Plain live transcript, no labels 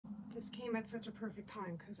This came at such a perfect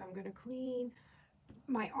time because I'm going to clean.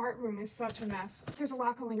 My art room is such a mess. There's a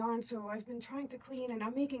lot going on, so I've been trying to clean, and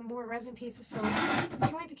I'm making more resin pieces, so I'm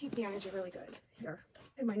trying to keep the energy really good here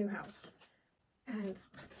in my new house. And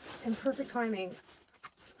in perfect timing,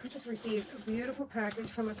 I just received a beautiful package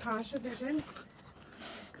from Akasha Visions.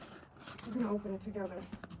 We're going to open it together.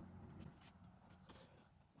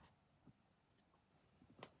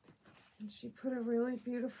 And she put a really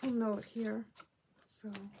beautiful note here. So,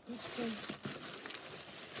 let's see.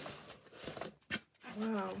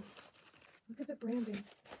 Wow. Look at the branding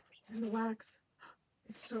and the wax.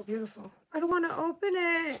 It's so beautiful. I don't want to open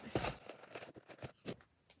it.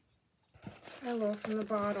 Hello from the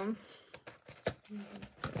bottom.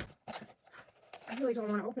 I really don't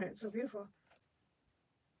want to open it. It's so beautiful.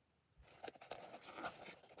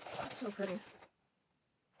 It's so pretty.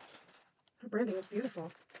 Her branding is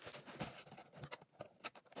beautiful.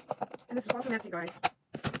 And this is all from Etsy, guys.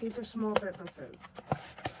 These are small businesses.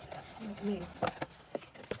 Like me.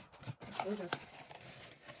 This is gorgeous.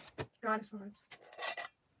 Goddess vibes.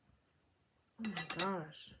 Oh my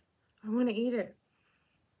gosh. I want to eat it.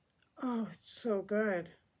 Oh, it's so good.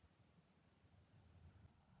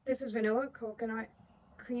 This is vanilla, coconut,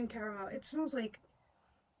 cream caramel. It smells like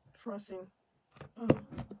frosting. Oh,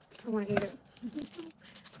 I want to eat it.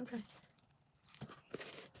 Okay.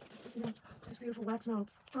 Something else. These beautiful wax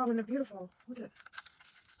melts. Oh, and they're beautiful. Look at it.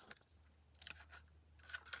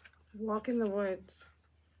 Walk in the woods.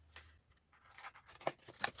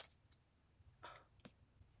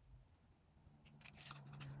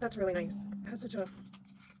 That's really nice. It has such a...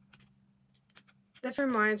 This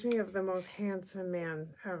reminds me of the most handsome man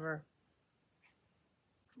ever.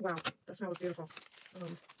 Wow, that smell was beautiful.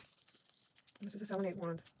 This is a 7-8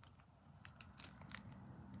 wand.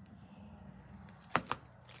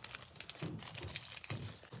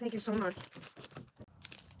 Thank you so much.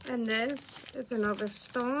 And this is another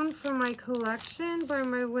stone from my collection by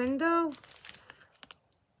my window.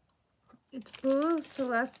 It's blue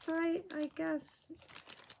celestite, I guess.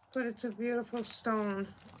 But it's a beautiful stone.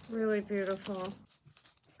 Really beautiful.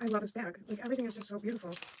 I love this bag. Like, everything is just so beautiful.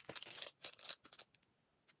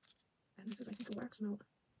 And this is, I think, a wax melt.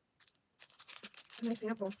 A nice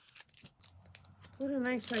sample. What a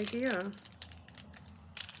nice idea.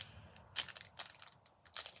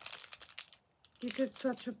 You did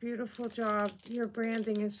such a beautiful job. Your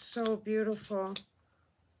branding is so beautiful. Look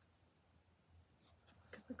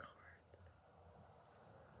at the cards.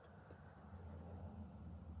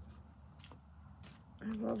 I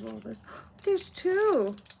love all this. There's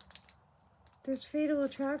two. There's Fatal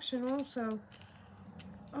Attraction also.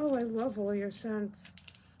 Oh, I love all your scents.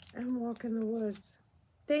 And Walk in the Woods.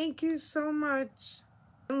 Thank you so much.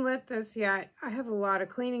 I haven't lit this yet. I have a lot of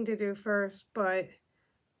cleaning to do first, but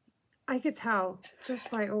I could tell just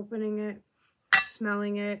by opening it,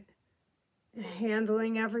 smelling it, and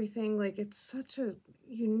handling everything. Like, it's such a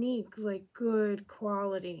unique, like, good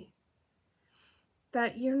quality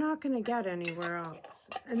that you're not going to get anywhere else.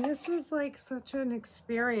 And this was like such an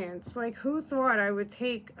experience. Like, who thought I would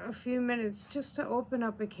take a few minutes just to open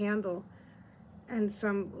up a candle and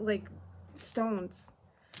some like stones?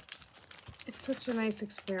 It's such a nice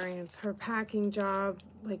experience. Her packing job,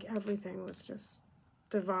 like, everything was just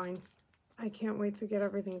divine. I can't wait to get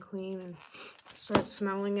everything clean and start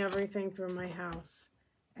smelling everything through my house.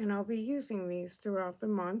 And I'll be using these throughout the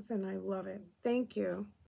month, and I love it. Thank you.